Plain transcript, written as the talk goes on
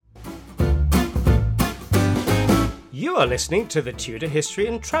You are listening to the Tudor History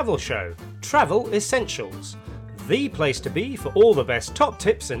and Travel Show, Travel Essentials, the place to be for all the best top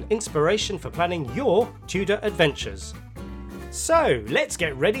tips and inspiration for planning your Tudor adventures. So, let's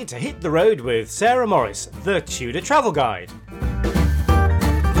get ready to hit the road with Sarah Morris, the Tudor Travel Guide.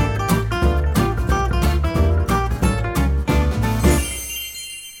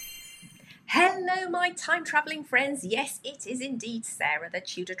 Hello my time travelling friends, yes it is indeed Sarah the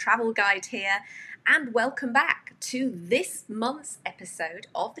Tudor Travel Guide here, and welcome back to this month's episode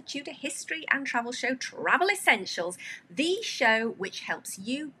of the Tudor History and Travel Show Travel Essentials, the show which helps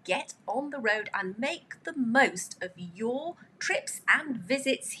you get on the road and make the most of your trips and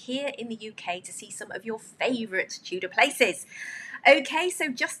visits here in the UK to see some of your favourite Tudor places. Okay, so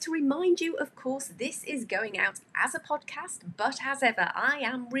just to remind you, of course, this is going out as a podcast, but as ever, I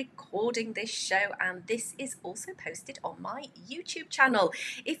am recording this show and this is also posted on my YouTube channel.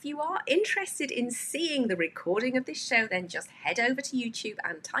 If you are interested in seeing the recording of this show, then just head over to YouTube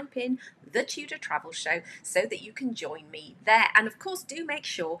and type in The Tudor Travel Show so that you can join me there. And of course, do make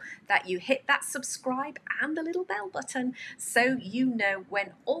sure that you hit that subscribe and the little bell button so you know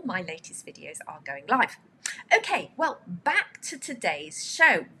when all my latest videos are going live. Okay, well, back to today's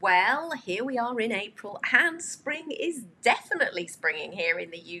show. Well, here we are in April and spring is definitely springing here in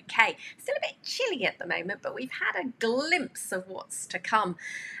the UK. Still a bit chilly at the moment, but we've had a glimpse of what's to come.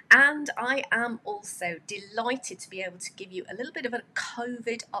 And I am also delighted to be able to give you a little bit of a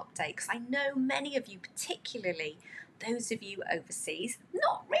COVID update because I know many of you, particularly those of you overseas,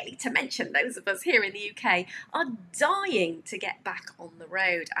 not really to mention those of us here in the UK, are dying to get back on the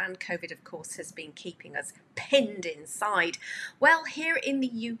road. And COVID, of course, has been keeping us pinned inside. Well, here in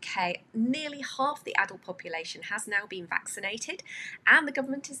the UK, nearly half the adult population has now been vaccinated. And the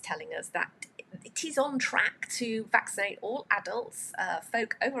government is telling us that it is on track to vaccinate all adults,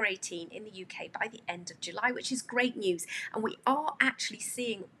 folk over 18 in the UK by the end of July, which is great news. And we are actually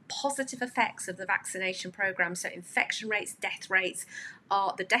seeing positive effects of the vaccination programme. So infection rates,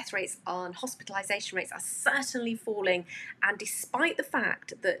 the death rates and hospitalisation rates are certainly falling. And despite the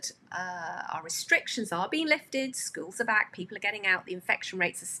fact that our restrictions are being lifted, schools are back, people are getting out, the infection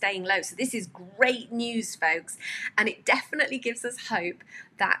rates are staying low. So this is great news, folks. And it definitely gives us hope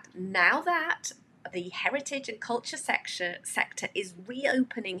that now that the heritage and culture sector is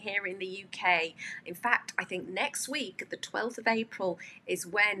reopening here in the UK. In fact, I think next week, the 12th of April, is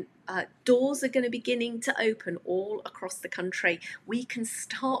when doors are going to be beginning to open all across the country. We can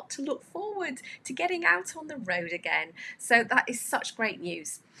start to look forward to getting out on the road again. So that is such great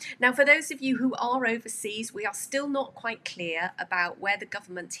news. Now, for those of you who are overseas, we are still not quite clear about where the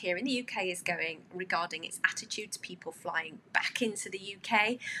government here in the UK is going regarding its attitude to people flying back into the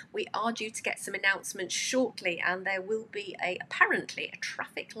UK. We are due to get some announcements shortly, and there will be apparently a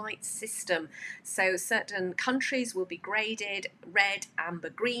traffic light system. So certain countries will be graded red, amber,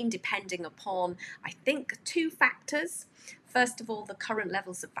 green, depending upon, I think, two factors. First of all, the current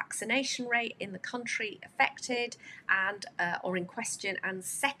levels of vaccination rate in the country affected and or in question, and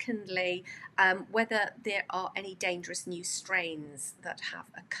secondly, whether there are any dangerous new strains that have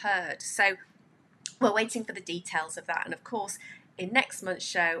occurred. So we're waiting for the details of that, and of course, in next month's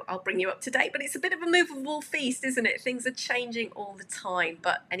show, I'll bring you up to date, but it's a bit of a movable feast, isn't it? Things are changing all the time,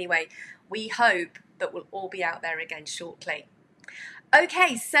 but anyway, we hope that we'll all be out there again shortly.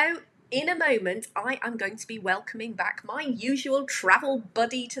 Okay, so in a moment, I am going to be welcoming back my usual travel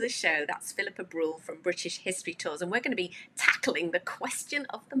buddy to the show. That's Philippa Brule from British History Tours, and we're going to be tackling the question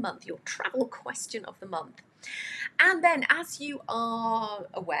of the month, your travel question of the month. And then, as you are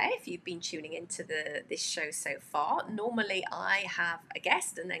aware, if you've been tuning into this show so far, normally I have a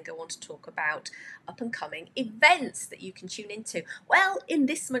guest and then go on to talk about up-and-coming events that you can tune into. Well, in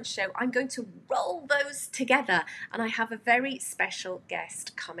this month's show, I'm going to roll those together, and I have a very special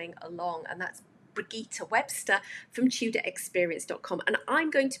guest coming along, and that's Brigitte Webster from TudorExperience.com, and I'm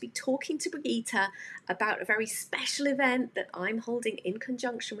going to be talking to Brigitte about a very special event that I'm holding in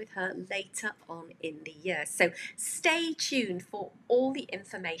conjunction with her later on in the year. So stay tuned for all the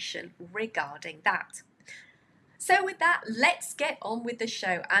information regarding that. So with that, let's get on with the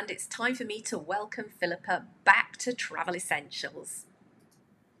show, and it's time for me to welcome Philippa back to Travel Essentials.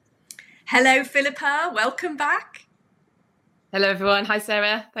 Hello, Philippa, welcome back. Hello everyone. Hi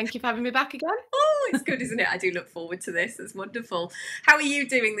Sarah. Thank you for having me back again. Oh, it's good, isn't it? I do look forward to this. It's wonderful. How are you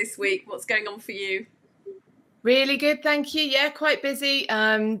doing this week? What's going on for you? Really good, thank you. Yeah, quite busy.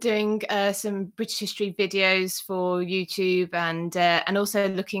 Doing some British history videos for YouTube, and also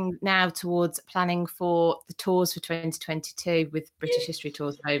looking now towards planning for the tours for 2022 with British History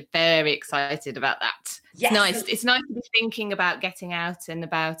Tours. So very excited about that. Yes. It's nice to be thinking about getting out and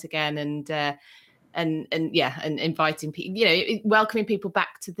about again, and inviting people, welcoming people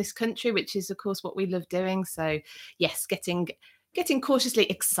back to this country, which is of course what we love doing. So yes, getting cautiously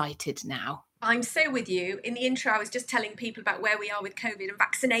excited now. I'm so with you. In the intro, I was just telling people about where we are with COVID and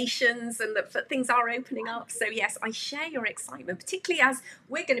vaccinations, and that things are opening up. So yes, I share your excitement, particularly as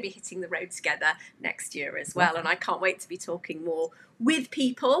we're going to be hitting the road together next year as well. And I can't wait to be talking more with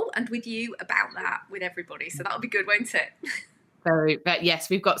people and with you about that, with everybody. So that'll be good, won't it? But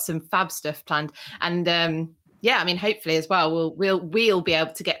yes, we've got some fab stuff planned, and hopefully as well we'll be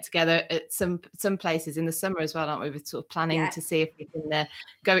able to get together at some places in the summer as well, aren't we? We're sort of planning to see if we can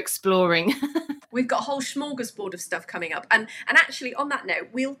go exploring. We've got a whole smorgasbord of stuff coming up, and actually on that note,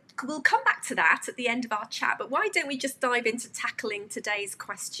 we'll come back to that at the end of our chat. But why don't we just dive into tackling today's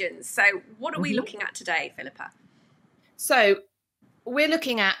questions? So what are we looking at today, Philippa? So we're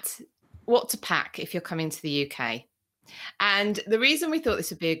looking at what to pack if you're coming to the UK. And the reason we thought this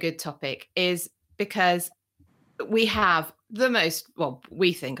would be a good topic is because we have the most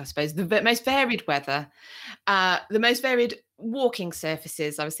varied weather, the most varied walking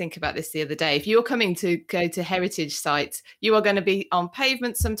surfaces. I was thinking about this the other day. If you're coming to go to heritage sites, you are going to be on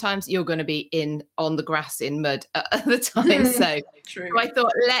pavement. Sometimes you're going to be on the grass in mud at other times. So I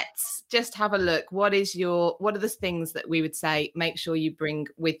thought, let's just have a look. What are the things that we would say make sure you bring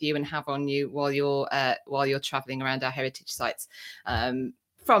with you and have on you while you're traveling around our heritage sites?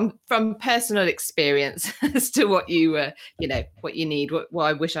 From personal experience as to what you need, what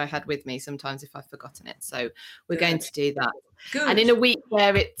I wish I had with me sometimes if I've forgotten it. So we're going to do that. Good. And in a week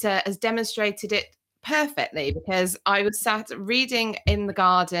where it has demonstrated it perfectly, because I was sat reading in the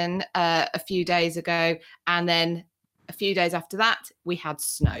garden a few days ago, and then a few days after that we had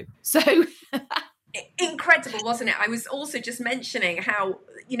snow. So incredible, wasn't it? I was also just mentioning how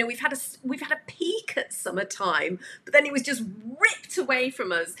we've had a peak at summertime, but then it was just ripped away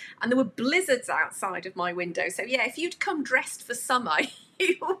from us, and there were blizzards outside of my window. So yeah, if you'd come dressed for summer,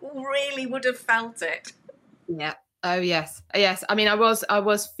 you really would have felt it. Yeah. Oh yes. I mean, I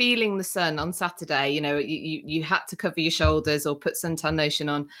was feeling the sun on Saturday. You had to cover your shoulders or put suntan lotion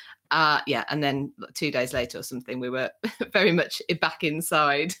on. And then 2 days later or something, we were very much back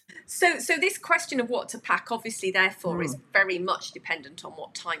inside. So this question of what to pack, obviously, therefore, is very much dependent on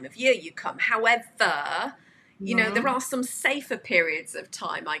what time of year you come. However, there are some safer periods of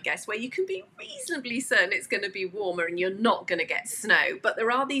time, I guess, where you can be reasonably certain it's going to be warmer and you're not going to get snow. But there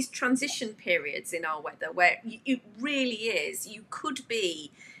are these transition periods in our weather where it really is. You could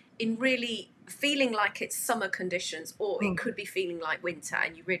be in really feeling like it's summer conditions, or it could be feeling like winter,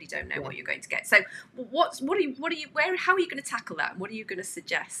 and you really don't know what you're going to get. So how are you going to tackle that? And what are you going to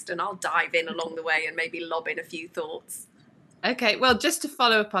suggest? And I'll dive in along the way and maybe lob in a few thoughts. Okay, well, just to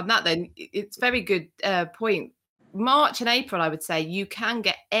follow up on that then, it's a very good point. March and April, I would say, you can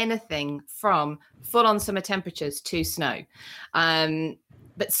get anything from full-on summer temperatures to snow.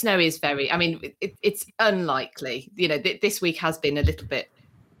 But snow is it's unlikely. This week has been a little bit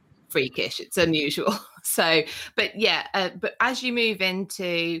freakish. It's unusual. So, but as you move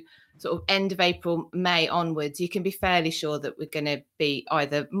into sort of end of April, May onwards, you can be fairly sure that we're going to be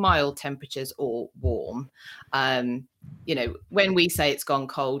either mild temperatures or warm. When we say it's gone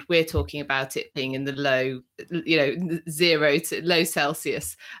cold, we're talking about it being in the low, 0 to low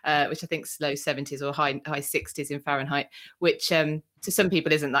Celsius, which I think is low 70s or high 60s in Fahrenheit, which to some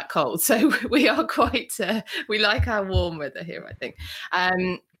people isn't that cold. So we are quite, we like our warm weather here, I think.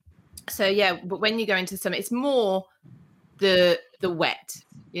 But when you go into summer, it's more the wet.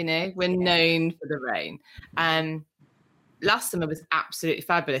 We're known for the rain. Last summer was absolutely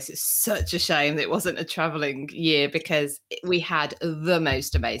fabulous. It's such a shame that it wasn't a traveling year, because we had the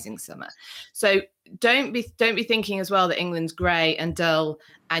most amazing summer. So don't be thinking as well that England's grey and dull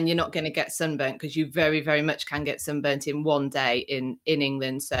and you're not going to get sunburnt, because you very, very much can get sunburnt in one day in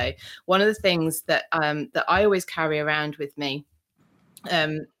England. So one of the things that I always carry around with me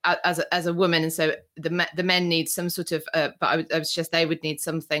as a woman, and so the men need some sort of but I would suggest they would need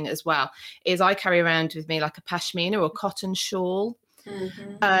something as well, is I carry around with me like a pashmina or cotton shawl,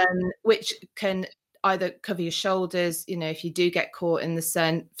 which can either cover your shoulders, if you do get caught in the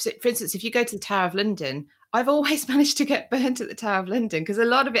sun. For instance, if you go to the Tower of London, I've always managed to get burnt at the Tower of London, because a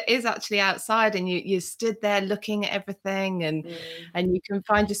lot of it is actually outside, and you stood there looking at everything, and you can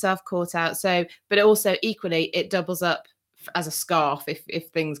find yourself caught out. So, but also equally, it doubles up as a scarf if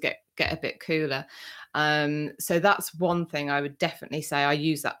things get a bit cooler. So that's one thing I would definitely say. I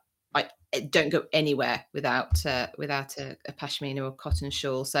use that. I don't go anywhere without a pashmina or cotton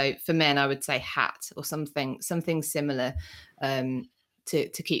shawl. So for men, I would say hat or something similar to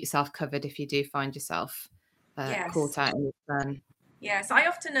keep yourself covered if you do find yourself caught out in the sun. Yes, I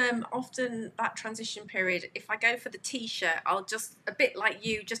often that transition period, if I go for the t-shirt, I'll just, a bit like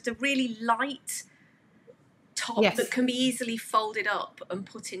you, just a really light top that can be easily folded up and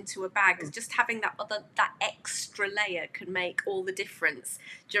put into a bag, because just having that extra layer can make all the difference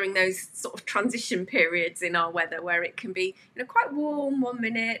during those sort of transition periods in our weather, where it can be, you know, quite warm 1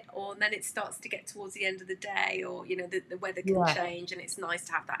 minute, or then it starts to get towards the end of the day, or, you know, the weather can change, and it's nice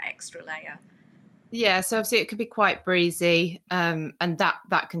to have that extra layer. Yeah, so obviously it could be quite breezy, and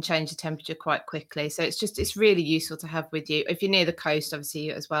that can change the temperature quite quickly. So it's really useful to have with you. If you're near the coast, obviously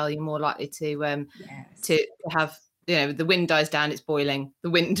as well, you're more likely to have, you know, the wind dies down, it's boiling, the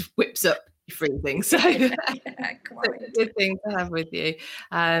wind whips up, you're freezing. So quite. It's a good thing to have with you.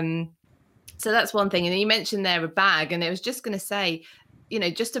 So that's one thing. And you mentioned there a bag, and I was just going to say, you know,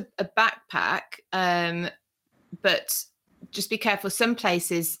 just a backpack, but just be careful. Some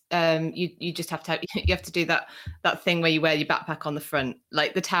places you just have to do that thing where you wear your backpack on the front,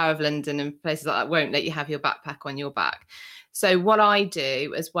 like the Tower of London and places like that won't let you have your backpack on your back. So what I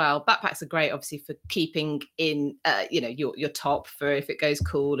do as well, backpacks are great obviously for keeping in you know, your top for if it goes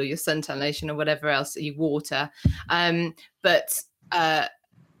cool, or your suntan lotion or whatever else, your water, but I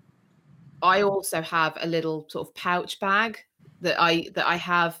also have a little sort of pouch bag that I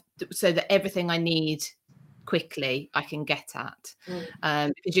have, so that everything I need quickly I can get at,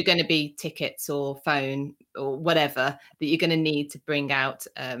 because you're going to be tickets or phone or whatever that you're going to need to bring out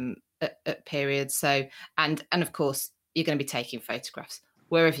at periods. So and of course you're going to be taking photographs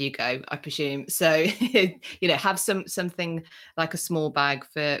wherever you go, I presume. So you know, have something like a small bag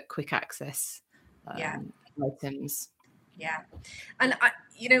for quick access items. Yeah, and I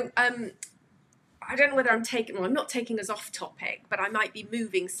don't know whether I'm not taking us off topic, but I might be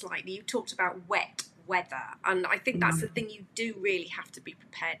moving slightly. You talked about wet weather, and I think that's the thing you do really have to be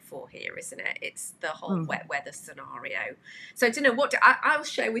prepared for here, isn't it? It's the whole wet weather scenario. So I don't know I'll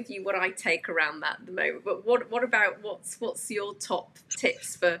share with you what I take around that at the moment. But what about what's your top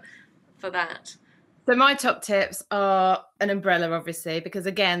tips for that? So my top tips are an umbrella, obviously, because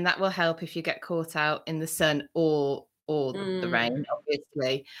again, that will help if you get caught out in the sun or the rain,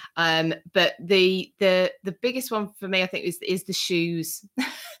 obviously. But the biggest one for me, I think, is the shoes,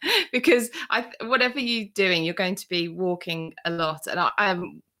 because whatever you're doing, you're going to be walking a lot,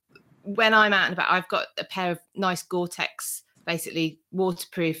 and when I'm out and about, I've got a pair of nice Gore-Tex, basically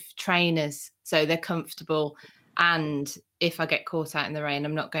waterproof trainers, so they're comfortable. And if I get caught out in the rain,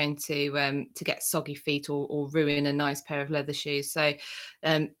 I'm not going to get soggy feet or ruin a nice pair of leather shoes. So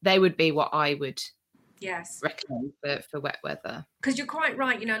they would be what I would recommend for wet weather. Because you're quite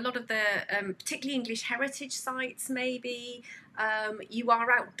right, you know, a lot of the particularly English heritage sites, maybe you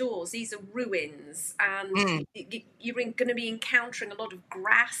are outdoors, these are ruins, and you're going to be encountering a lot of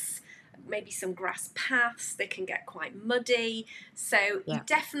grass, maybe some grass paths. They can get quite muddy, so you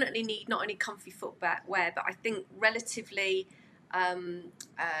definitely need not only comfy footwear, but I think relatively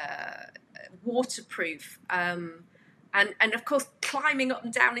waterproof, and of course climbing up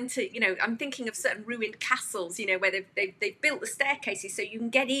and down into, you know, I'm thinking of certain ruined castles, you know, where they've built the staircases so you can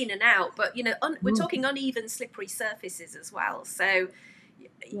get in and out, but you know, we're talking uneven, slippery surfaces as well, so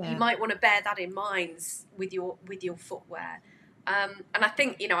you might want to bear that in mind with your footwear. And I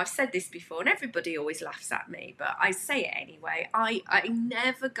think, you know, I've said this before and everybody always laughs at me, but I say it anyway. I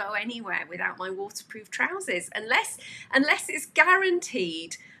never go anywhere without my waterproof trousers unless it's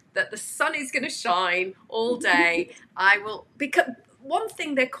guaranteed that the sun is going to shine all day. I will, because one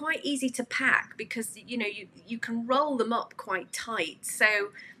thing, they're quite easy to pack because, you know, you can roll them up quite tight. So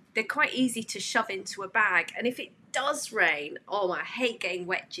they're quite easy to shove into a bag. And if it does rain, I hate getting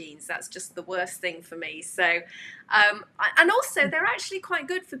wet jeans. That's just the worst thing for me. So, and also they're actually quite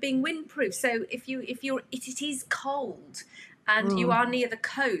good for being windproof. So if it is cold and you are near the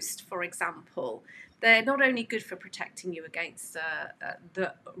coast, for example, they're not only good for protecting you against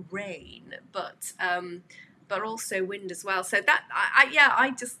the rain, but also wind as well. So that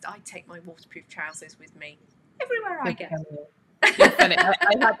I take my waterproof trousers with me everywhere I go.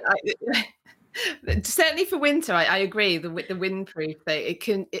 Certainly for winter, I agree. The windproof,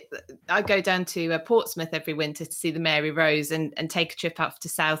 I go down to Portsmouth every winter to see the Mary Rose and take a trip out to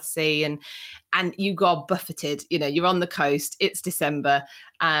Southsea, and you got buffeted. You know, you're on the coast. It's December,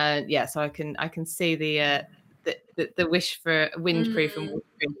 and so I can see the wish for windproof and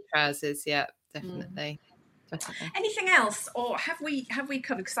waterproof trousers. Yeah, definitely. Anything else, or have we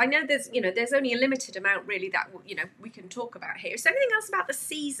covered? Because I know there's only a limited amount really that we can talk about here. Is there anything else about the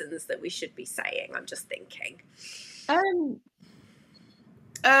seasons that we should be saying? I'm just thinking.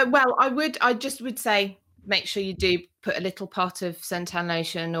 Well, I just would say make sure you do put a little pot of suntan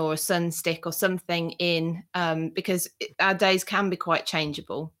lotion or a sun stick or something in, because our days can be quite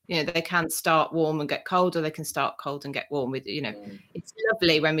changeable. You know, they can start warm and get cold, or they can start cold and get warm. With, you know, it's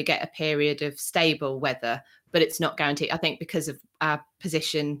lovely when we get a period of stable weather, but it's not guaranteed, I think, because of our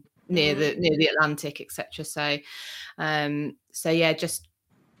position near the Atlantic, etc. So yeah, just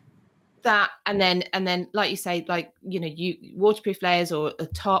that, and then like you say, like, you know, you waterproof layers or a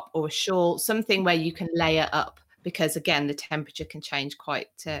top or a shawl, something where you can layer up, because again the temperature can change quite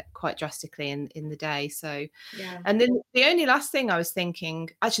drastically in the day. So yeah. And then the only last thing I was thinking,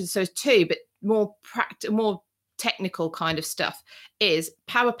 actually, so two, but more technical kind of stuff, is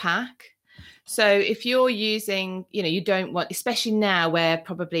power pack. So if you're using, you know, you don't want, especially now where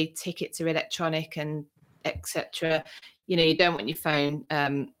probably tickets are electronic and etc., you know, you don't want your phone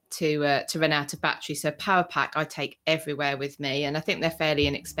to run out of battery. So power pack I take everywhere with me, and I think they're fairly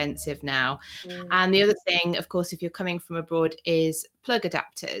inexpensive now. And the other thing, of course, if you're coming from abroad, is plug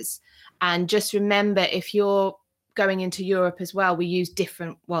adapters. And just remember, if you're going into Europe as well, we use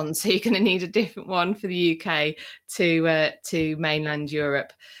different ones, so you're going to need a different one for the UK to mainland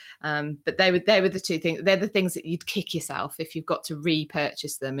Europe. But they were the two things. They're the things that you'd kick yourself if you've got to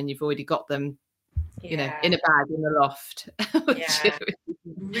repurchase them and you've already got them, you know, in a bag in the loft.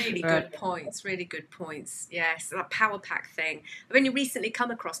 Really good points. Yes, that power pack thing. I've only recently come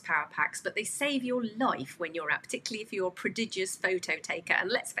across power packs, but they save your life when you're out, particularly if you're a prodigious photo taker.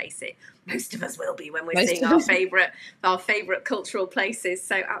 And let's face it, most of us will be when we're seeing our favourite cultural places.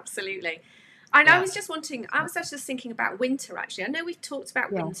 So absolutely. And I was just thinking about winter, actually. I know we've talked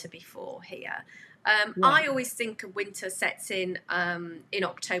about winter before here. I always think of winter sets in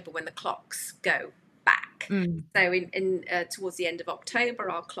October when the clocks go back. So in towards the end of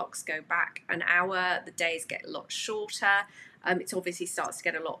October, our clocks go back an hour. The days get a lot shorter. It obviously starts to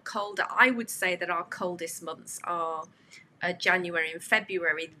get a lot colder. I would say that our coldest months are January and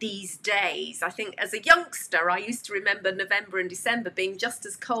February these days. I think as a youngster, I used to remember November and December being just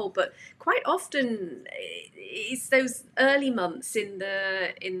as cold, but quite often it's those early months in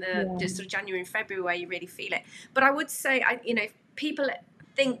the just sort of January and February where you really feel it. But I would say, you know, if people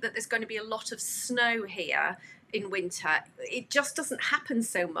think that there's going to be a lot of snow here in winter, it just doesn't happen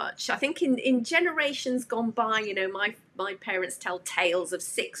so much. I think in generations gone by, you know, my parents tell tales of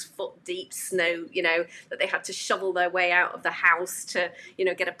 6 foot deep snow, you know, that they had to shovel their way out of the house to, you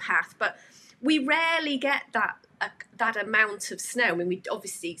know, get a path. But we rarely get that amount of snow. I mean, we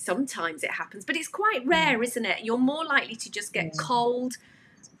obviously sometimes it happens, but it's quite rare, isn't it? You're more likely to just get cold,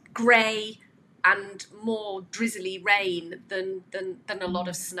 grey, and more drizzly rain than a lot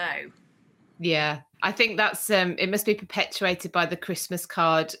of snow. Yeah, I think that's it must be perpetuated by the Christmas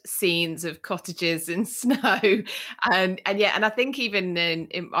card scenes of cottages in snow, and I think even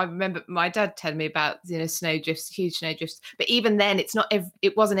I remember my dad telling me about, you know, snowdrifts, huge snowdrifts, but even then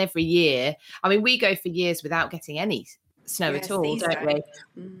it wasn't every year. I mean, we go for years without getting any snow at all, don't we?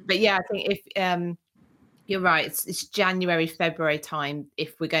 But yeah, I think if you're right, it's January, February time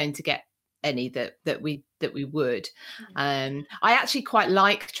if we're going to get any that we would. I actually quite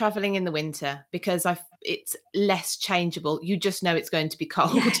like traveling in the winter because it's less changeable. You just know it's going to be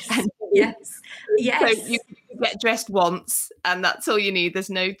cold. Yes. So you get dressed once and that's all you need.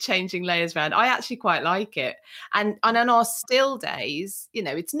 There's no changing layers around. I actually quite like it. And on our still days, you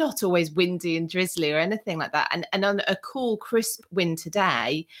know, it's not always windy and drizzly or anything like that. And on a cool, crisp winter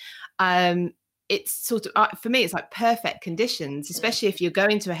day, it's sort of, for me, it's like perfect conditions, especially if you're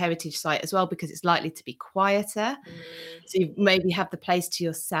going to a heritage site as well, because it's likely to be quieter. So you maybe have the place to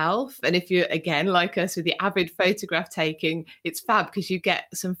yourself. And if you're, again, like us with the avid photograph taking, it's fab because you get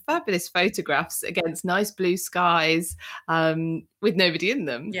some fabulous photographs against nice blue skies with nobody in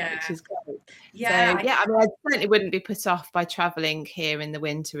them, which is great. I mean, I certainly wouldn't be put off by traveling here in the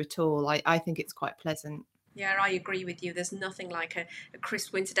winter at all. I think it's quite pleasant. Yeah, I agree with you. There's nothing like a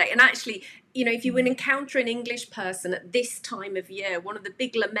crisp winter day. And actually, you know, if you would encounter an English person at this time of year, one of the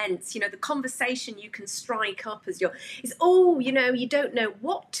big laments, you know, the conversation you can strike up is, oh, you know, you don't know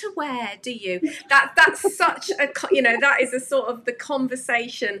what to wear, do you? That's such a, you know, that is a sort of the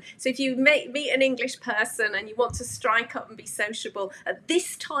conversation. So if you meet an English person and you want to strike up and be sociable at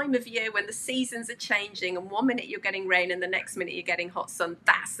this time of year when the seasons are changing and 1 minute you're getting rain and the next minute you're getting hot sun,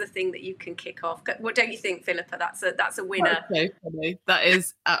 that's the thing that you can kick off. What don't you think, Philippa? That's a winner. That's so funny. That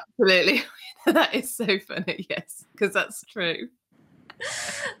is absolutely, that is so funny. Yes, because that's true.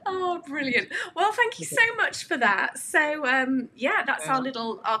 Oh, brilliant. Well, thank you so much for that. So, yeah, that's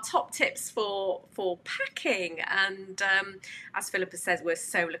our top tips for packing. And as Philippa says, we're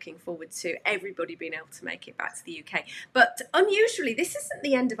so looking forward to everybody being able to make it back to the UK. But unusually, this isn't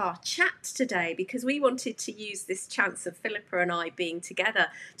the end of our chat today, because we wanted to use this chance of Philippa and I being together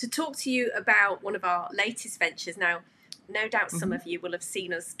to talk to you about one of our latest ventures. Now, no doubt some of you will have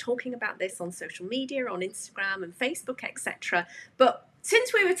seen us talking about this on social media, on Instagram and Facebook, etc. But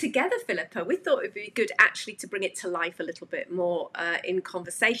since we were together, Philippa, we thought it would be good actually to bring it to life a little bit more in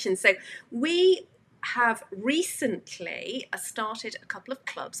conversation. So we have recently started a couple of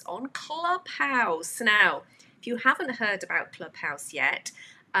clubs on Clubhouse. Now, if you haven't heard about Clubhouse yet,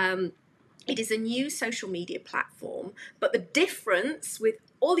 it is a new social media platform, but the difference with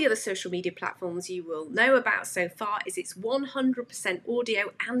all the other social media platforms you will know about so far is it's 100%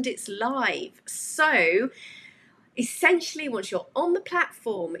 audio and it's live. So essentially, once you're on the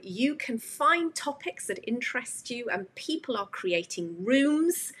platform, you can find topics that interest you, and people are creating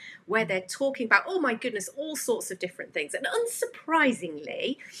rooms where they're talking about, oh my goodness, all sorts of different things. And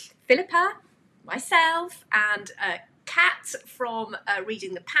unsurprisingly, Philippa, myself, and Kat from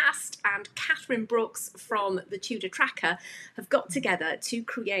Reading the Past and Catherine Brooks from the Tudor Tracker have got together to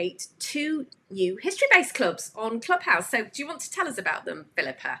create 2 new history-based clubs on Clubhouse. So do you want to tell us about them,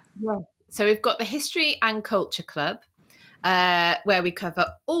 Philippa? Yeah. So we've got the History and Culture Club, where we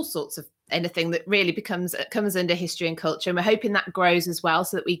cover all sorts of anything that really comes under history and culture, and we're hoping that grows as well,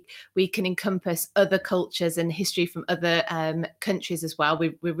 so that we can encompass other cultures and history from other countries as well.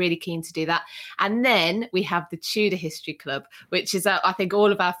 We're really keen to do that. And then we have the Tudor History Club, which is I think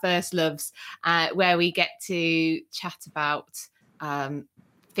all of our first loves, where we get to chat about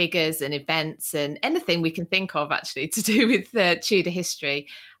figures and events and anything we can think of actually to do with Tudor history.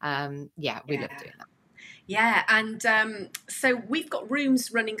 We love doing that. Yeah, and so we've got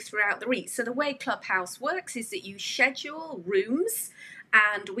rooms running throughout the week. So the way Clubhouse works is that you schedule rooms,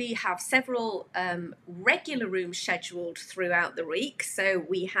 and we have several regular rooms scheduled throughout the week. So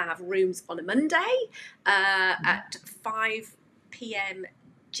we have rooms on a Monday at 5 p.m.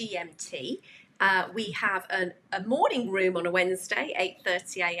 GMT. We have a morning room on a Wednesday,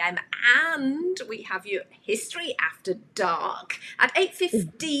 8:30 a.m. And we have your History After Dark at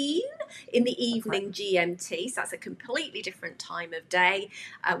 8:15 in the evening GMT. So that's a completely different time of day.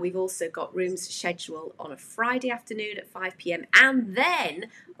 We've also got rooms scheduled on a Friday afternoon at 5 p.m. And then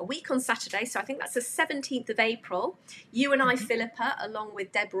a week on Saturday, so I think that's the 17th of April, you and I, Philippa, along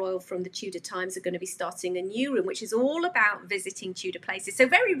with Deb Royal from the Tudor Times, are going to be starting a new room, which is all about visiting Tudor places. So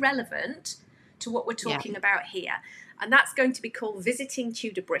very relevant to what we're talking about here. And that's going to be called Visiting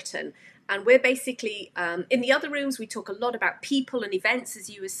Tudor Britain. And we're basically, in the other rooms, we talk a lot about people and events, as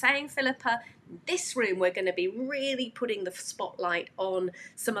you were saying, Philippa. In this room, we're going to be really putting the spotlight on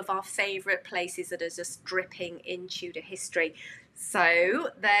some of our favourite places that are just dripping in Tudor history. So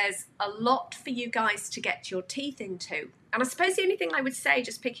there's a lot for you guys to get your teeth into. And I suppose the only thing I would say,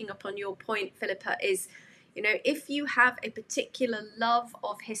 just picking up on your point, Philippa, is, you know, if you have a particular love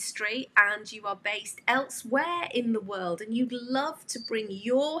of history and you are based elsewhere in the world and you'd love to bring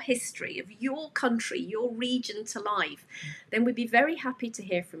your history of your country, your region to life, then we'd be very happy to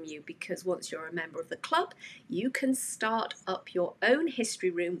hear from you, because once you're a member of the club, you can start up your own history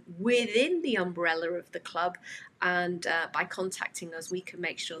room within the umbrella of the club. And by contacting us, we can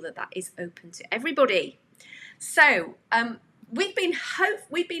make sure that that is open to everybody. So we've been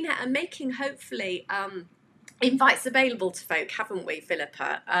making hopefully invites available to folk, haven't we,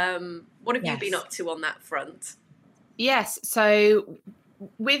 Philippa? What have you been up to on that front? Yes, so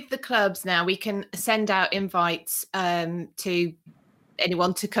with the clubs now, we can send out invites to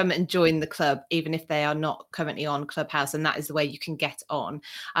anyone to come and join the club, even if they are not currently on Clubhouse, and that is the way you can get on.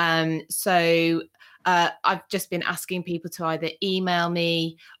 So I've just been asking people to either email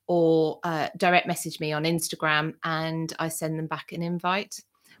me or direct message me on Instagram, and I send them back an invite,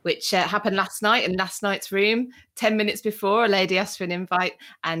 which happened last night in last night's room. 10 minutes before, a lady asked for an invite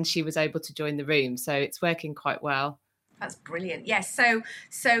and she was able to join the room. So it's working quite well. That's brilliant. Yes. So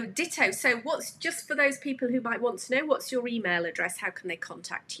ditto. So what's, just for those people who might want to know, what's your email address? How can they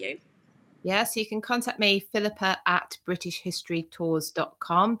contact you? Yeah, so you can contact me, Philippa at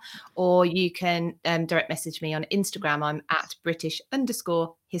BritishHistoryTours.com, or you can direct message me on Instagram. I'm at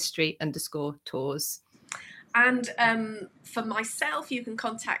British_history_tours. And For myself, you can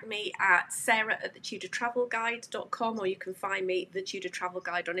contact me at sarah@thetudortravelguide.com, or you can find me The Tudor Travel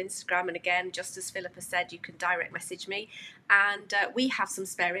Guide on Instagram. And again, just as Philippa said, you can direct message me, and we have some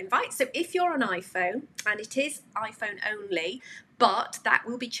spare invites. So if you're on iPhone, and it is iPhone only, but that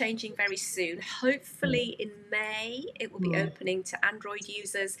will be changing very soon. Hopefully in May, it will be opening to Android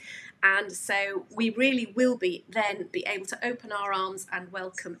users. And so we really will be able to open our arms and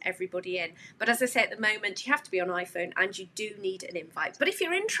welcome everybody in. But as I say, at the moment, you have to be on iPhone and you do need an invite. But if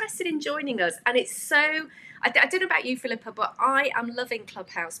you're interested in joining us, and it's so, I don't know about you, Philippa, but I am loving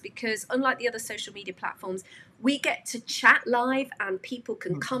Clubhouse, because unlike the other social media platforms, we get to chat live and people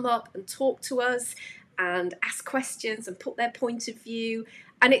can come up and talk to us and ask questions and put their point of view.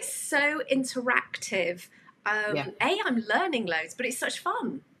 And it's so interactive. I'm learning loads, but it's such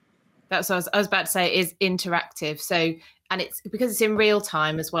fun. That's what I was about to say. It is interactive. So, and it's because it's in real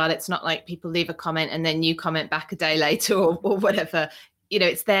time as well. It's not like people leave a comment and then you comment back a day later or whatever. You know,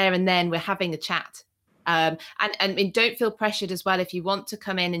 it's there and then we're having a chat. And don't feel pressured as well. If you want to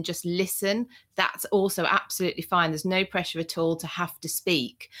come in and just listen, that's also absolutely fine. There's no pressure at all to have to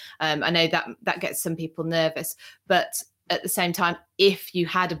speak. I know that gets some people nervous, but at the same time, if you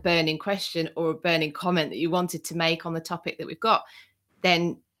had a burning question or a burning comment that you wanted to make on the topic that we've got,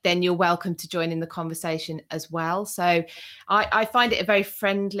 then you're welcome to join in the conversation as well. So I find it a very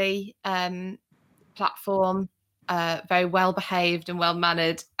friendly platform, very well behaved and well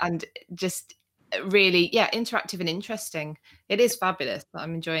mannered, and just really, interactive and interesting. It is fabulous.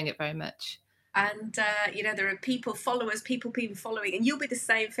 I'm enjoying it very much. And, there are followers, people been following, and you'll be the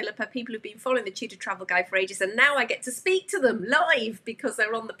same, Philippa, people who've been following the Tudor Travel Guide for ages, and now I get to speak to them live because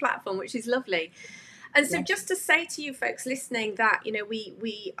they're on the platform, which is lovely. And so just to say to you folks listening that,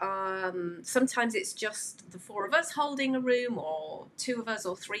 we sometimes it's just the four of us holding a room, or two of us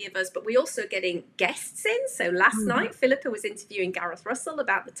or three of us, but we also getting guests in. So last night, Philippa was interviewing Gareth Russell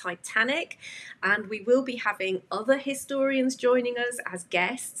about the Titanic, and we will be having other historians joining us as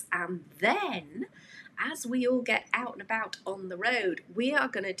guests. And then, as we all get out and about on the road, we are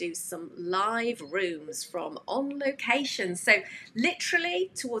going to do some live rooms from on location. So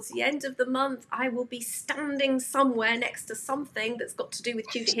literally towards the end of the month, I will be standing somewhere next to something that's got to do with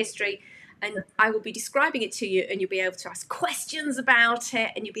Tudor history, and I will be describing it to you, and you'll be able to ask questions about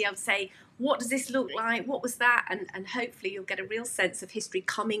it, and you'll be able to say, what does this look like? What was that? And hopefully you'll get a real sense of history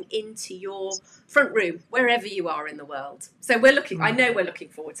coming into your front room, wherever you are in the world. So I know we're looking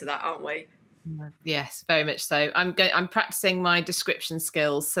forward to that, aren't we? Yes, very much so. I'm practicing my description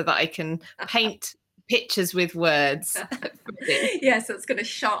skills so that I can paint pictures with words. Yes, that's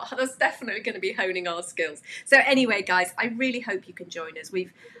definitely going to be honing our skills. So anyway, guys, I really hope you can join us.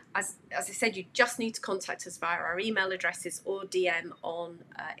 As I said, you just need to contact us via our email addresses or DM on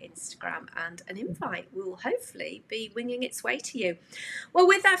Instagram, and an invite will hopefully be winging its way to you. Well,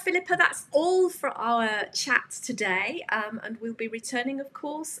 with that, Philippa, that's all for our chat today, and we'll be returning, of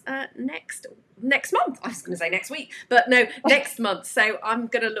course, next month. I was going to say next week, but no, next month. So I'm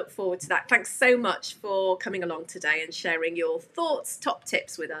going to look forward to that. Thanks so much for coming along today and sharing your thoughts, top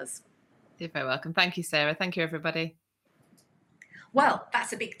tips with us. You're very welcome. Thank you, Sarah. Thank you, everybody. Well,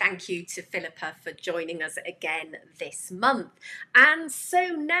 that's a big thank you to Philippa for joining us again this month. And so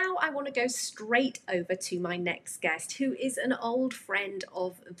now I want to go straight over to my next guest, who is an old friend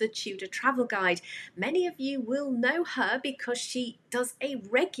of the Tudor Travel Guide. Many of you will know her because she does a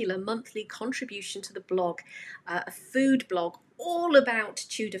regular monthly contribution to the blog, a food blog all about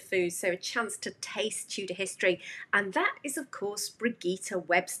Tudor food, so a chance to taste Tudor history. And that is, of course, Brigitte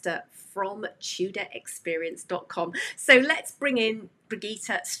Webster from TudorExperience.com. So let's bring in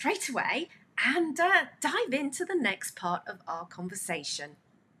Brigitte straight away and dive into the next part of our conversation.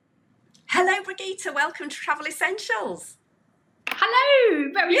 Hello, Brigitte. Welcome to Travel Essentials. Hello.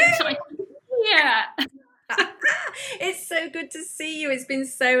 Very excited to be here. It's so good to see you. It's been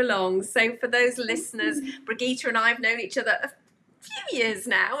so long. So for those listeners, Brigitte and I have known each other a few years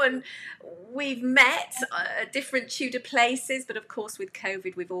now, and we've met at different Tudor places, but of course with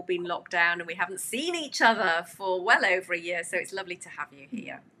COVID we've all been locked down and we haven't seen each other for well over a year, so it's lovely to have you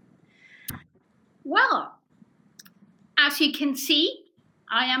here. Well, as you can see,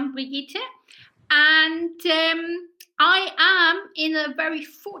 I am Brigitte, and I am in a very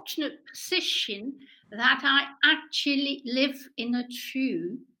fortunate position that I actually live in a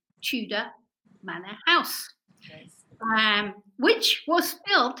true Tudor manor house. Yes. Which was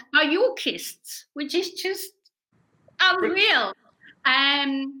built by Yorkists, which is just unreal.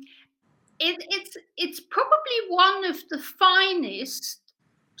 It's probably one of the finest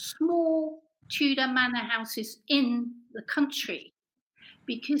small Tudor manor houses in the country,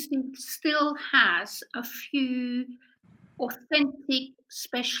 because it still has a few authentic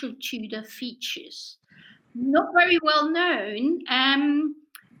special Tudor features. Not very well known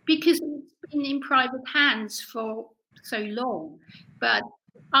because it's been in private hands for so long. But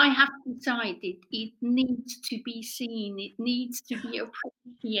I have decided it needs to be seen, it needs to be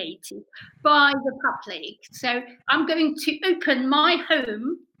appreciated by the public. So I'm going to open my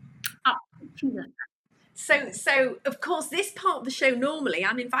home up to Tudor. So of course, this part of the show, normally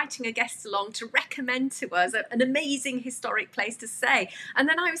I'm inviting a guest along to recommend to us an amazing historic place to stay. And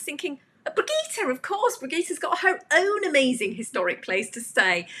then I was thinking, Brigitte, of course, Brigitte's got her own amazing historic place to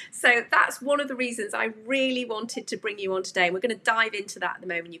stay. So that's one of the reasons I really wanted to bring you on today. And we're going to dive into that at the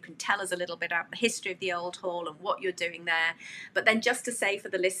moment. You can tell us a little bit about the history of the Old Hall and what you're doing there. But then just to say for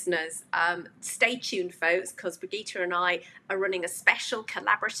the listeners, stay tuned, folks, because Brigitte and I are running a special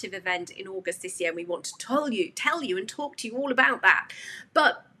collaborative event in August this year. And we want to tell you and talk to you all about that.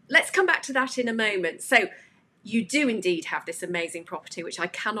 But let's come back to that in a moment. So you do indeed have this amazing property, which I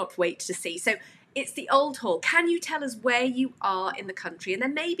cannot wait to see. So it's the Old Hall. Can you tell us where you are in the country and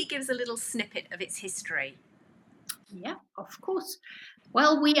then maybe give us a little snippet of its history? Yeah, of course.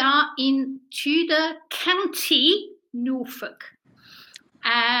 Well, we are in Tudor County, Norfolk.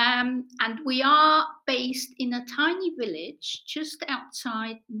 And we are based in a tiny village just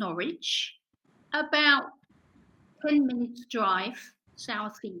outside Norwich, about 10 minutes drive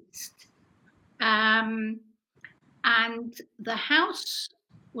southeast. And the house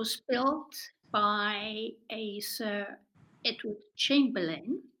was built by a Sir Edward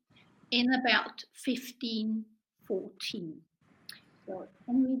Chamberlain in about 1514. So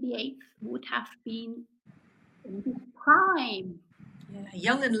Henry VIII would have been in his prime. Yeah,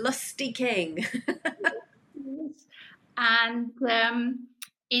 young and lusty king. And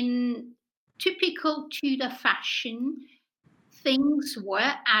in typical Tudor fashion, things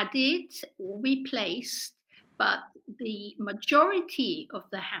were added or replaced, but the majority of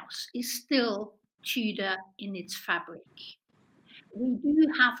the house is still Tudor in its fabric. We do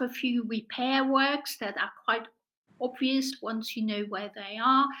have a few repair works that are quite obvious once you know where they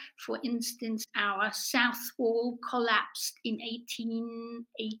are. For instance, our south wall collapsed in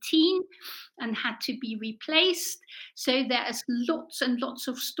 1818 and had to be replaced. So there's lots and lots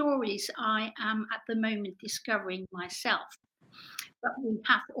of stories I am at the moment discovering myself. But we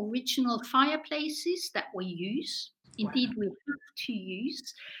have original fireplaces that we use. Indeed, we have to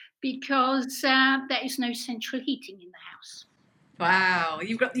use because there is no central heating in the house. Wow,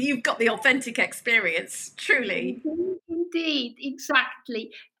 you've got the authentic experience, truly. Indeed,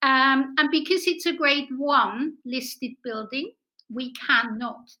 exactly. And because it's a Grade 1 listed building, we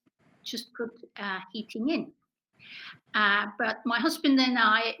cannot just put heating in. But my husband and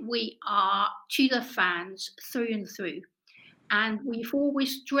I, we are Tudor fans through and through. And we've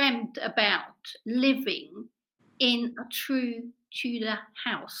always dreamt about living in a true Tudor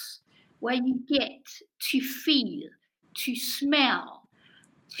house where you get to feel, to smell,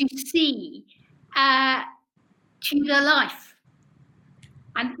 to see Tudor life.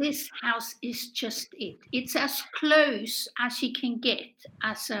 And this house is just it. It's as close as you can get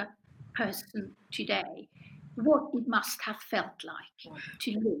as a person today. What it must have felt like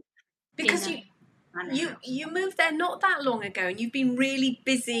to live. Because you moved there not that long ago, and you've been really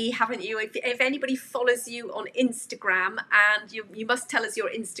busy, haven't you? If anybody follows you on Instagram, and you must tell us your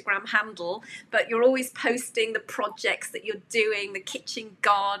Instagram handle, but you're always posting the projects that you're doing, the kitchen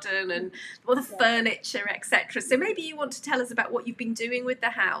garden and all the furniture, etc. So maybe you want to tell us about what you've been doing with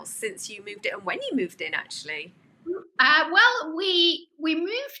the house since you moved in and when you moved in, actually. Well, we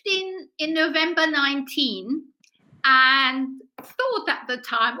moved in November 19. And thought at the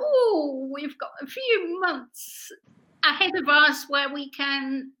time, we've got a few months ahead of us where we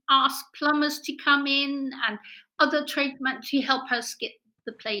can ask plumbers to come in and other tradesmen to help us get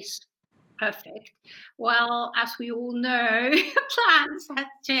the place perfect. Well, as we all know, plans have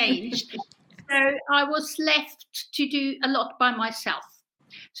changed. So I was left to do a lot by myself.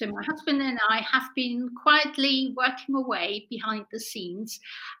 So my husband and I have been quietly working away behind the scenes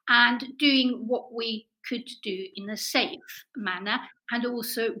and doing what we could do in a safe manner, and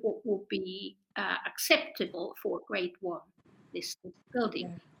also what will be acceptable for a Grade 1 listed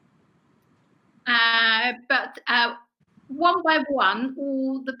building. But one by one,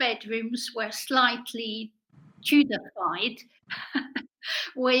 all the bedrooms were slightly Tudorified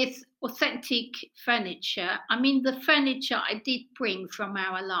with authentic furniture. I mean, the furniture I did bring from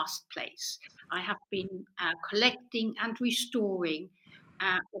our last place. I have been collecting and restoring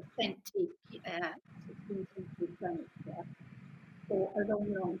authentic furniture for a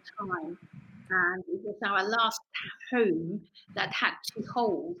long, long time. And it was our last home that had to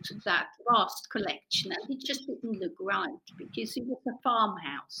hold that vast collection, and it just didn't look right because it was a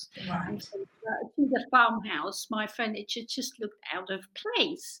farmhouse. Right. And so to the farmhouse, my furniture just looked out of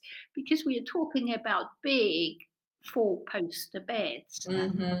place because we are talking about big four-poster beds.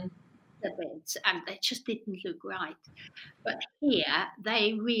 Mm-hmm. The beds, and they just didn't look right. But here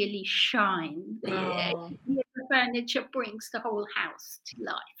they really shine. Oh. The furniture brings the whole house to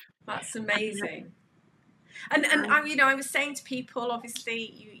life. That's amazing. And I was saying to people,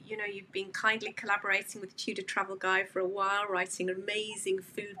 obviously, you've been kindly collaborating with Tudor Travel Guide for a while, writing amazing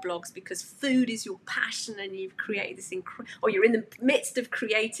food blogs because food is your passion, and you've created this you're in the midst of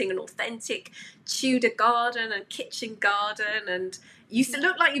creating an authentic Tudor garden and kitchen garden, and you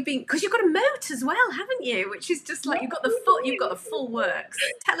look like you've been, because you've got a moat as well, haven't you? Which is just like you've got the full works.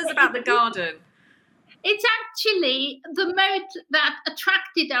 Tell us about the garden. It's actually the moat that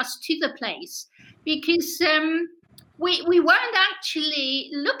attracted us to the place, because we weren't actually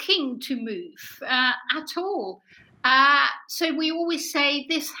looking to move at all. So we always say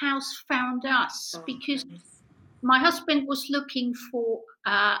this house found us, because my husband was looking for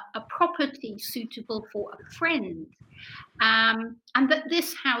a property suitable for a friend, and that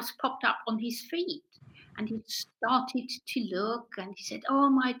this house popped up on his feed. And he started to look, and he said, "Oh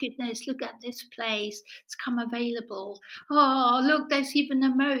my goodness, look at this place. It's come available. Oh, look, there's even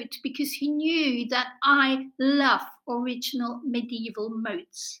a moat," because he knew that I love original medieval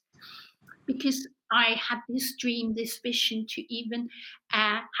moats. Because I had this dream, this vision to even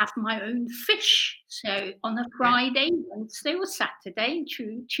have my own fish. So on a Friday, Wednesday or Saturday in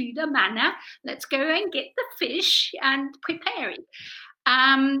true Tudor manner, let's go and get the fish and prepare it.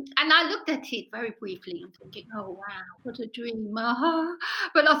 And I looked at it very briefly and thinking, "Oh wow, what a dream!"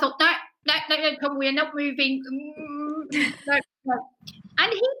 But I thought, no, we're not moving. No.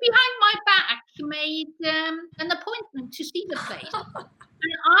 And he, behind my back, made an appointment to see the place.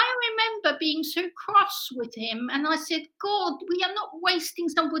 And I remember being so cross with him, and I said, "God, we are not wasting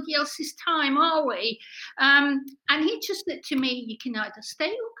somebody else's time, are we?" And he just said to me, "You can either stay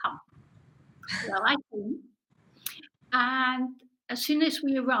or come." Well, I came, and as soon as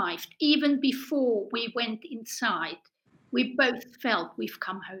we arrived, even before we went inside, we both felt we've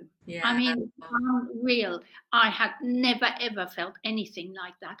come home. Yeah. I mean, unreal. I had never, ever felt anything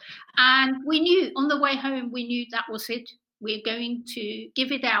like that. And we knew on the way home, we knew that was it. We're going to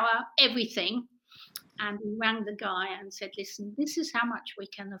give it our everything. And we rang the guy and said, "Listen, this is how much we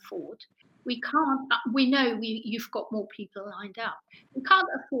can afford. We can't, we know you've got more people lined up. We can't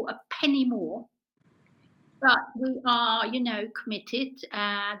afford a penny more. But we are, committed.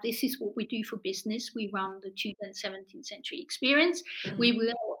 This is what we do for business. We run the Tudor and 17th century experience. Mm-hmm. We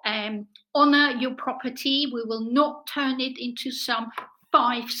will honour your property. We will not turn it into some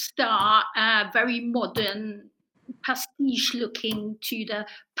 5-star, very modern, pastiche-looking Tudor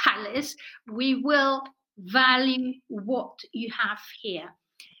palace. We will value what you have here."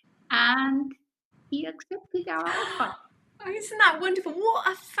 And he accepted our offer. Oh, isn't that wonderful? What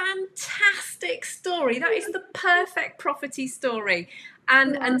a fantastic story. That is the perfect property story.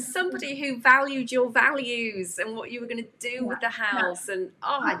 And somebody who valued your values and what you were going to do with the house. And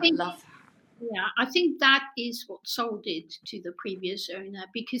I love that. Yeah, I think that is what sold it to the previous owner,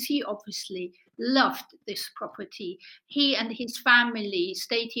 because he obviously loved this property. He and his family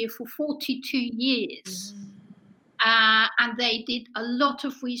stayed here for 42 years. And they did a lot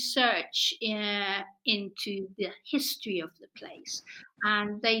of research into the history of the place.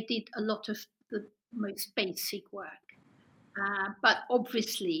 And they did a lot of the most basic work. But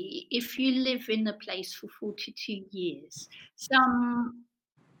obviously, if you live in a place for 42 years, some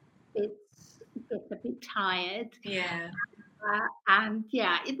bits get a bit tired. Yeah. And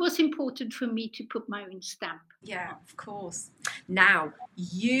it was important for me to put my own stamp. Yeah, of course. Now,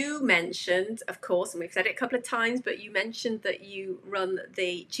 you mentioned, of course, and we've said it a couple of times, but you mentioned that you run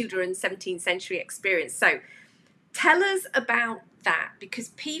the Tudor and 17th century experience. So tell us about that, because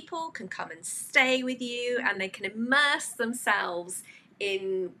people can come and stay with you and they can immerse themselves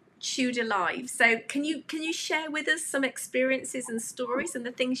in Tudor life. So can you share with us some experiences and stories and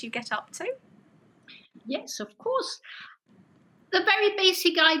the things you get up to? Yes, of course. The very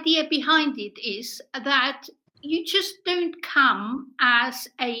basic idea behind it is that you just don't come as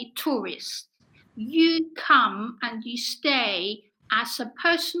a tourist. You come and you stay as a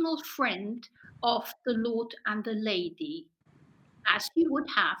personal friend of the Lord and the Lady, as you would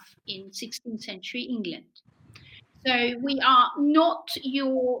have in 16th century England. So we are not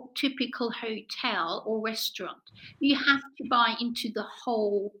your typical hotel or restaurant. You have to buy into the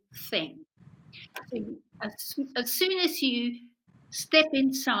whole thing. So as soon as you step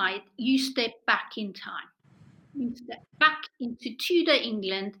inside, you step back in time. You step back into Tudor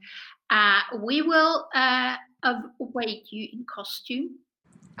England. We will await you in costume.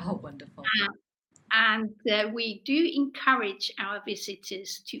 Oh, wonderful. And we do encourage our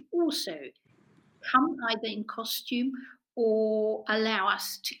visitors to also come either in costume or allow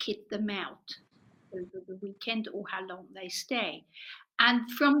us to kit them out over the weekend or how long they stay.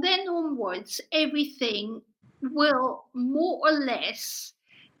 And from then onwards, everything will more or less,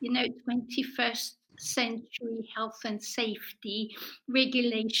 21st century health and safety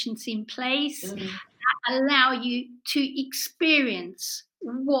regulations in place, allow you to experience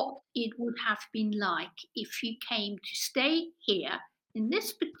what it would have been like if you came to stay here in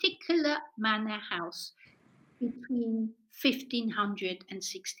this particular manor house between 1500 and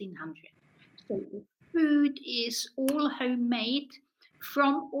 1600. So the food is all homemade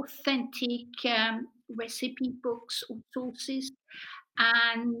from authentic recipe books or sources,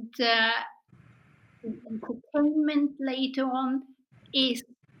 and entertainment later on is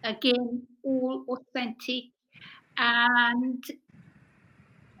again all authentic, and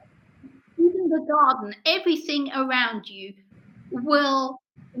even the garden, everything around you will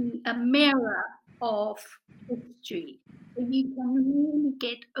be a mirror of history. So you can really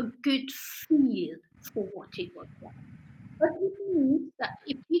get a good feel for what it was like. But it means that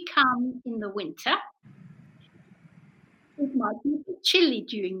if you come in the winter, it might be a bit chilly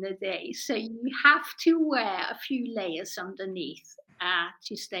during the day, so you have to wear a few layers underneath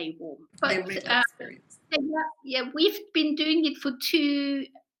to stay warm. But yeah, we've been doing it for 2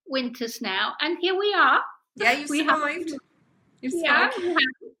 winters now, and here we are. Yeah, you've survived.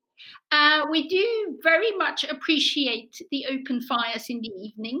 We do very much appreciate the open fires in the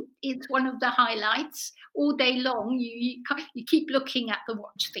evening. It's one of the highlights. All day long, you keep looking at the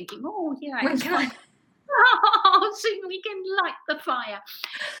watch, thinking, "Oh, yeah, it's fine." Soon we can light the fire.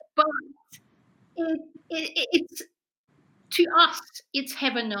 But it's, to us, it's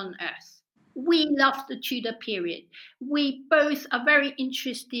heaven on earth. We love the Tudor period. We both are very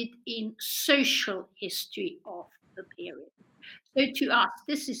interested in social history of the period. So to us,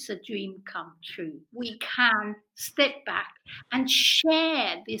 this is a dream come true. We can step back and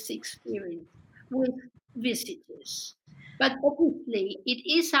share this experience with visitors. But obviously, it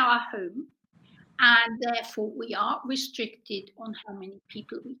is our home, and therefore we are restricted on how many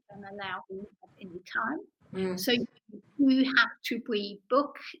people we can allow in at any time. So you have to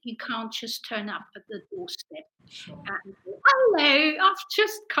pre-book. You can't just turn up at the doorstep and say, "Hello, I've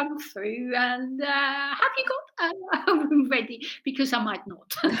just come through, and have you got a room ready?" Because I might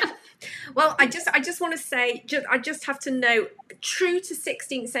not. Well, I just want to say, I just have to note, true to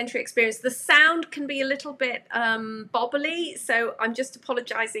 16th century experience, the sound can be a little bit bobbly. So I'm just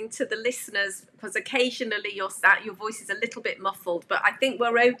apologising to the listeners because occasionally your voice is a little bit muffled. But I think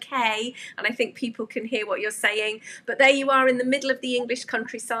we're okay, and I think people can hear what you're saying. But there you are in the middle of the English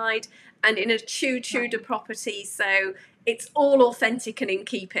countryside and in a Tudor property, so it's all authentic and in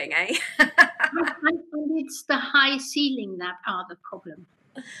keeping, eh? And it's the high ceiling that are the problem.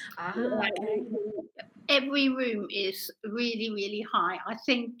 Okay. Every room is really, really high. I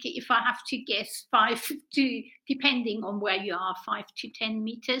think if I have to guess, depending on where you are, 5 to 10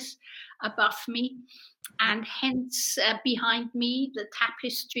 meters above me. And hence, behind me, the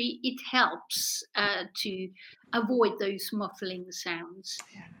tapestry, it helps to avoid those muffling sounds.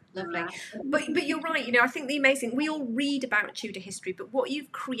 Yeah. Lovely. But you're right, I think the amazing, we all read about Tudor history, but what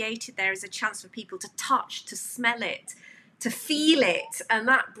you've created there is a chance for people to touch, to smell it, to feel it, and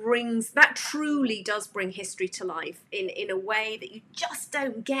that truly does bring history to life in a way that you just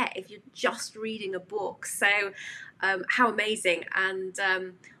don't get if you're just reading a book. So how amazing. And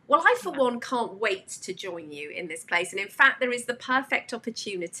well, I for one can't wait to join you in this place, and in fact there is the perfect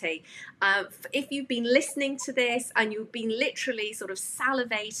opportunity if you've been listening to this and you've been literally sort of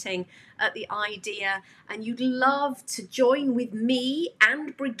salivating at the idea and you'd love to join with me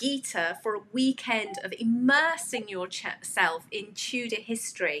and Brigitte for a weekend of immersing yourself in Tudor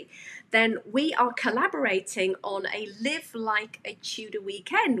history, then we are collaborating on a Live Like a Tudor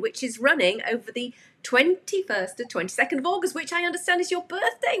weekend, which is running over the 21st to 22nd of August, which I understand is your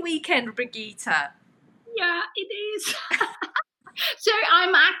birthday weekend, Brigitte. Yeah, it is. So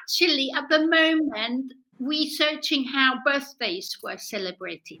I'm actually, at the moment, researching how birthdays were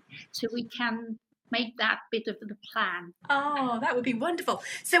celebrated, so we can make that bit of the plan. Oh, that would be wonderful.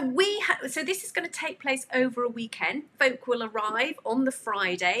 So so this is going to take place over a weekend. Folk will arrive on the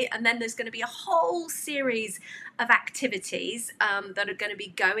Friday, and then there's going to be a whole series of activities that are going to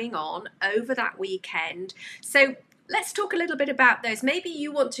be going on over that weekend. So let's talk a little bit about those. Maybe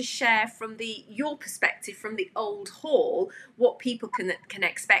you want to share from your perspective from the old hall what people can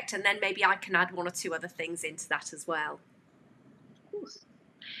expect, and then maybe I can add one or two other things into that as well. Of course.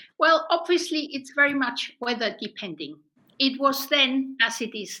 Well, obviously, it's very much weather depending. It was then as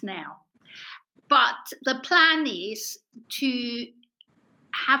it is now. But the plan is to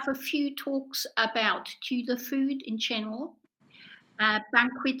have a few talks about Tudor food in general,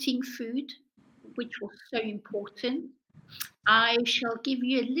 banqueting food, which was so important. I shall give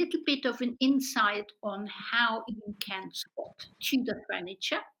you a little bit of an insight on how you can spot Tudor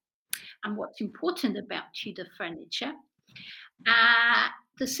furniture and what's important about Tudor furniture.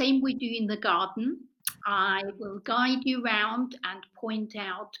 The same we do in the garden. I will guide you around and point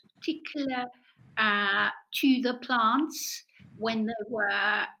out particular Tudor plants when they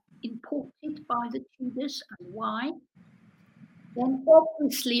were imported by the Tudors and why. Then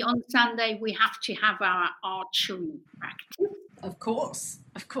obviously on Sunday we have to have our archery practice. Of course.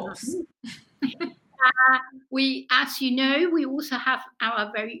 We, as you know, we also have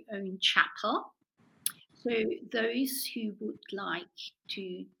our very own chapel. So those who would like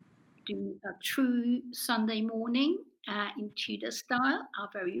to do a true Sunday morning in Tudor style are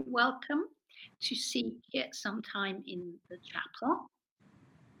very welcome to see it sometime in the chapel.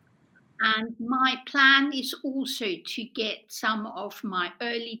 And my plan is also to get some of my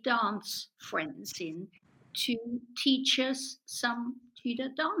early dance friends in to teach us some Tudor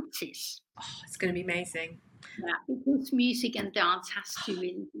dances. Oh, it's going to be amazing. Yeah, because music and dance has to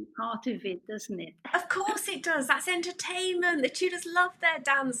really be part of it, doesn't it? Of course it does. That's entertainment. The Tudors love their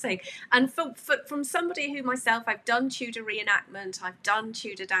dancing. And from somebody who myself, I've done Tudor reenactment, I've done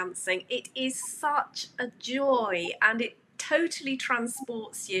Tudor dancing, it is such a joy and it totally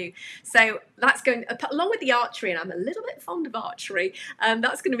transports you. So that's going, along with the archery, and I'm a little bit fond of archery,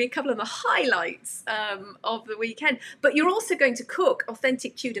 that's going to be a couple of the highlights of the weekend. But you're also going to cook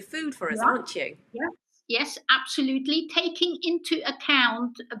authentic Tudor food for us, aren't you? Yeah. Yes, absolutely. Taking into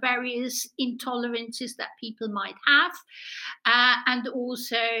account various intolerances that people might have, and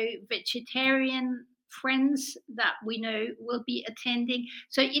also vegetarian friends that we know will be attending.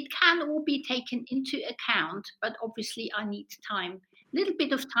 So it can all be taken into account, but obviously I need time, a little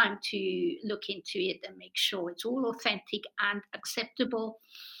bit of time to look into it and make sure it's all authentic and acceptable.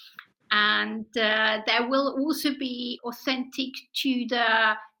 And there will also be authentic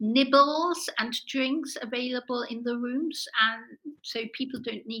Tudor nibbles and drinks available in the rooms, and so people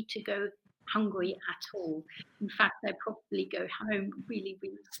don't need to go hungry at all. In fact, they probably go home really,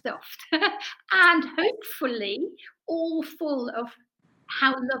 really stuffed, and hopefully all full of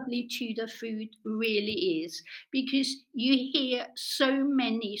how lovely Tudor food really is, because you hear so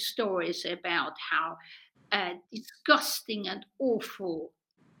many stories about how disgusting and awful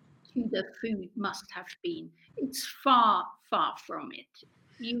Tudor food must have been. It's far, far from it.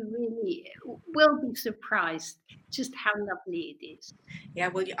 You really will be surprised just how lovely it is. Yeah,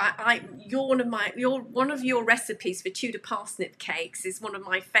 well, one of your recipes for Tudor parsnip cakes is one of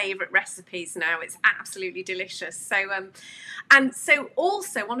my favourite recipes now. It's absolutely delicious. So, and so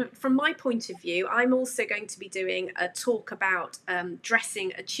also from my point of view, I'm also going to be doing a talk about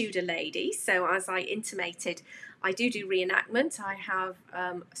dressing a Tudor lady. So, as I intimated, I do reenactment. I have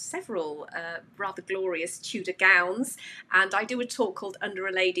several rather glorious Tudor gowns, and I do a talk called Under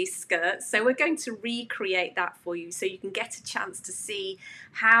a Lady's Skirt. So we're going to recreate that for you so you can get a chance to see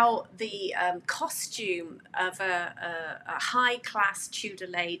how the costume of a high-class Tudor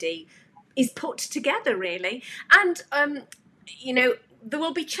lady is put together, really. And, you know, there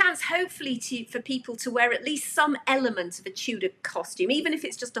will be chance, hopefully, for people to wear at least some element of a Tudor costume, even if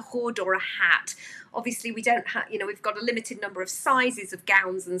it's just a hood or a hat. Obviously, we don't have, we've got a limited number of sizes of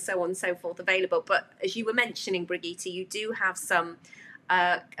gowns and so on and so forth available. But as you were mentioning, Brigitte, you do have some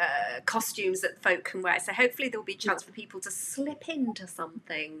costumes that folk can wear. So hopefully there'll be a chance for people to slip into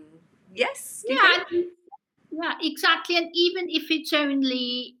something. Yes? Yeah, exactly. And even if it's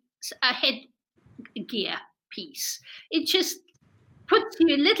only a headgear piece, it just puts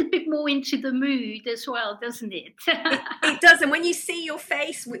you a little bit more into the mood as well, doesn't it? It does. And when you see your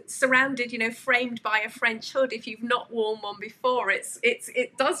face surrounded, framed by a French hood, if you've not worn one before,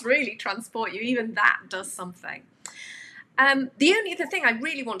 it does really transport you. Even that does something. The only other thing I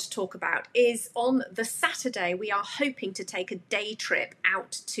really want to talk about is on the Saturday, we are hoping to take a day trip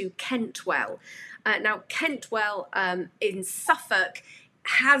out to Kentwell. Now, Kentwell in Suffolk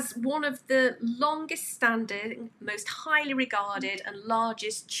has one of the longest standing, most highly regarded and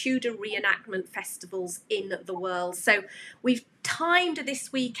largest Tudor reenactment festivals in the world. So we've timed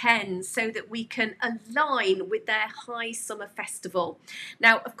this weekend so that we can align with their high summer festival.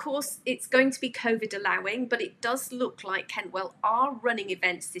 Now, of course, it's going to be COVID allowing, but it does look like Kentwell are running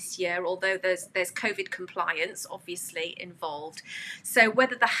events this year, although there's COVID compliance obviously involved. So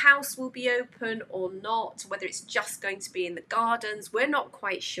whether the house will be open or not, whether it's just going to be in the gardens, we're not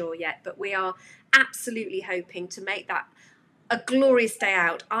quite sure yet, but we are absolutely hoping to make that a glorious day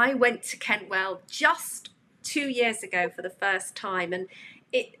out. I went to Kentwell just 2 years ago for the first time, and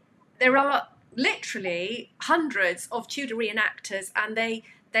there are literally hundreds of Tudor reenactors, and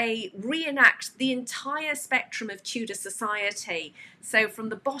they reenact the entire spectrum of Tudor society. So from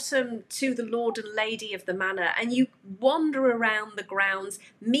the bottom to the lord and lady of the manor, and you wander around the grounds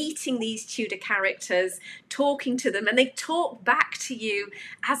meeting these Tudor characters, talking to them, and they talk back to you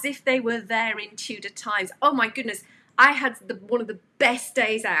as if they were there in Tudor times. Oh my goodness, I had one of the best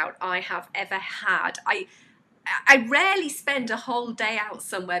days out I have ever had. I rarely spend a whole day out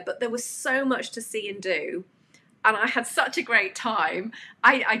somewhere, but there was so much to see and do, and I had such a great time.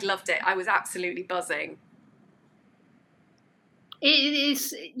 I loved it. I was absolutely buzzing. It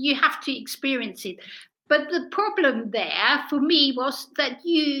is, you have to experience it. But the problem there for me was that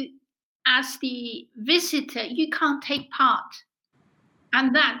you, as the visitor, you can't take part.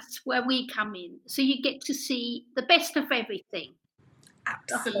 And that's where we come in. So you get to see the best of everything.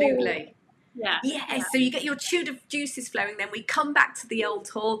 Absolutely. Yeah. So you get your Tudor juices flowing, then we come back to the old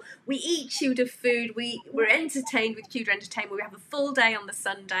hall, we eat Tudor food, we're entertained with Tudor entertainment, we have a full day on the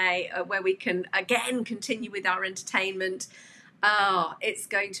Sunday where we can again continue with our entertainment. It's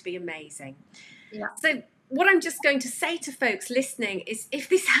going to be amazing. Yeah. So what I'm just going to say to folks listening is, if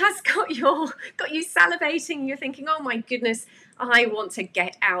this has got you salivating, you're thinking, oh my goodness, I want to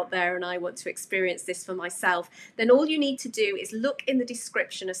get out there and I want to experience this for myself, then all you need to do is look in the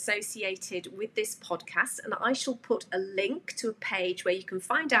description associated with this podcast, and I shall put a link to a page where you can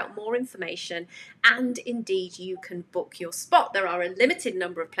find out more information, and indeed you can book your spot. There are a limited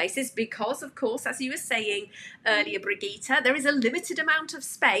number of places because, of course, as you were saying earlier, Brigitte, there is a limited amount of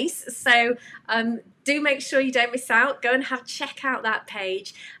space. So do make sure you don't miss out. Go and check out that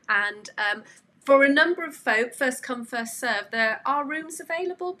page. And for a number of folk, first come, first serve, there are rooms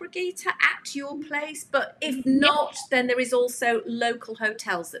available, Brigitte, at your place. But if not, then there is also local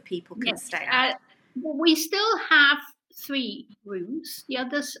hotels that people can stay at. We still have 3 rooms. The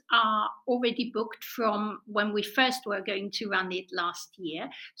others are already booked from when we first were going to run it last year.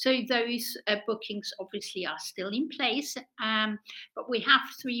 So those bookings obviously are still in place. But we have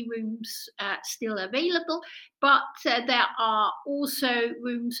 3 rooms still available. But there are also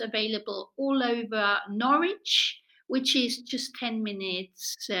rooms available all over Norwich, which is just 10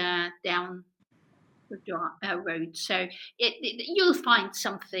 minutes down the road. So you'll find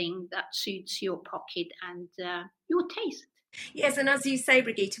something that suits your pocket and your taste. Yes, and as you say,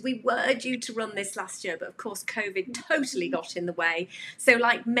 Brigitte, we were due to run this last year, but of course COVID totally got in the way. So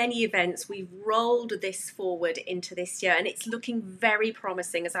like many events, we've rolled this forward into this year, and it's looking very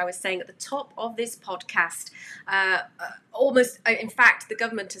promising. As I was saying at the top of this podcast, in fact, the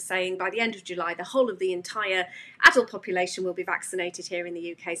government is saying by the end of July, the whole of the entire adult population will be vaccinated here in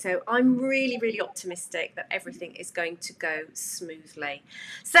the UK. So I'm really, really optimistic that everything is going to go smoothly.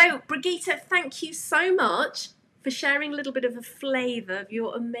 So Brigitte, thank you so much for sharing a little bit of a flavour of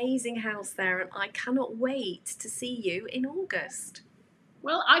your amazing house there, and I cannot wait to see you in August.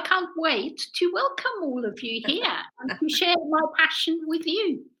 Well, I can't wait to welcome all of you here and to share my passion with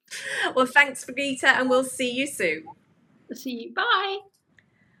you. Well, thanks, Brigitte, and we'll see you soon. See you. Bye.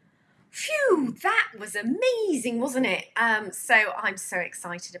 Phew, that was amazing, wasn't it? So I'm so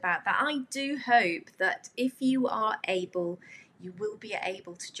excited about that. I do hope that if you are able, you will be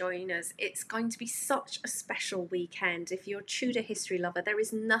able to join us. It's going to be such a special weekend. If you're a Tudor history lover, there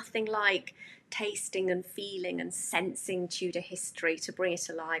is nothing like tasting and feeling and sensing Tudor history to bring it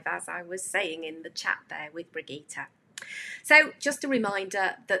alive, as I was saying in the chat there with Brigitte. So just a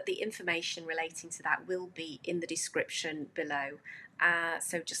reminder that the information relating to that will be in the description below.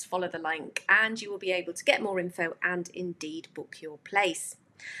 So just follow the link and you will be able to get more info and indeed book your place.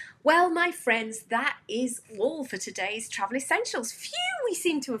 Well, my friends, that is all for today's Travel Essentials. Phew, we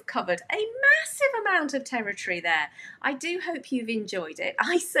seem to have covered a massive amount of territory there. I do hope you've enjoyed it.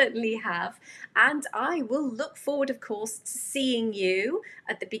 I certainly have. And I will look forward, of course, to seeing you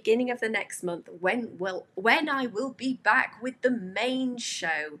at the beginning of the next month when I will be back with the main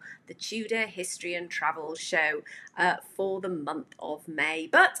show, the Tudor History and Travel Show for the month of May.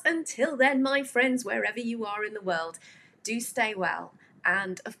 But until then, my friends, wherever you are in the world, do stay well.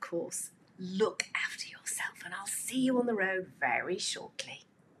 And, of course, look after yourself, and I'll see you on the road very shortly.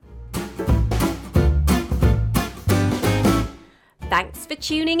 Thanks for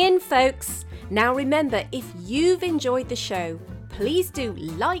tuning in, folks. Now remember, if you've enjoyed the show, please do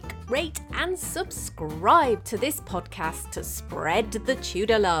like, rate and subscribe to this podcast to spread the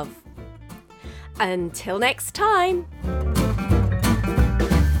Tudor love. Until next time.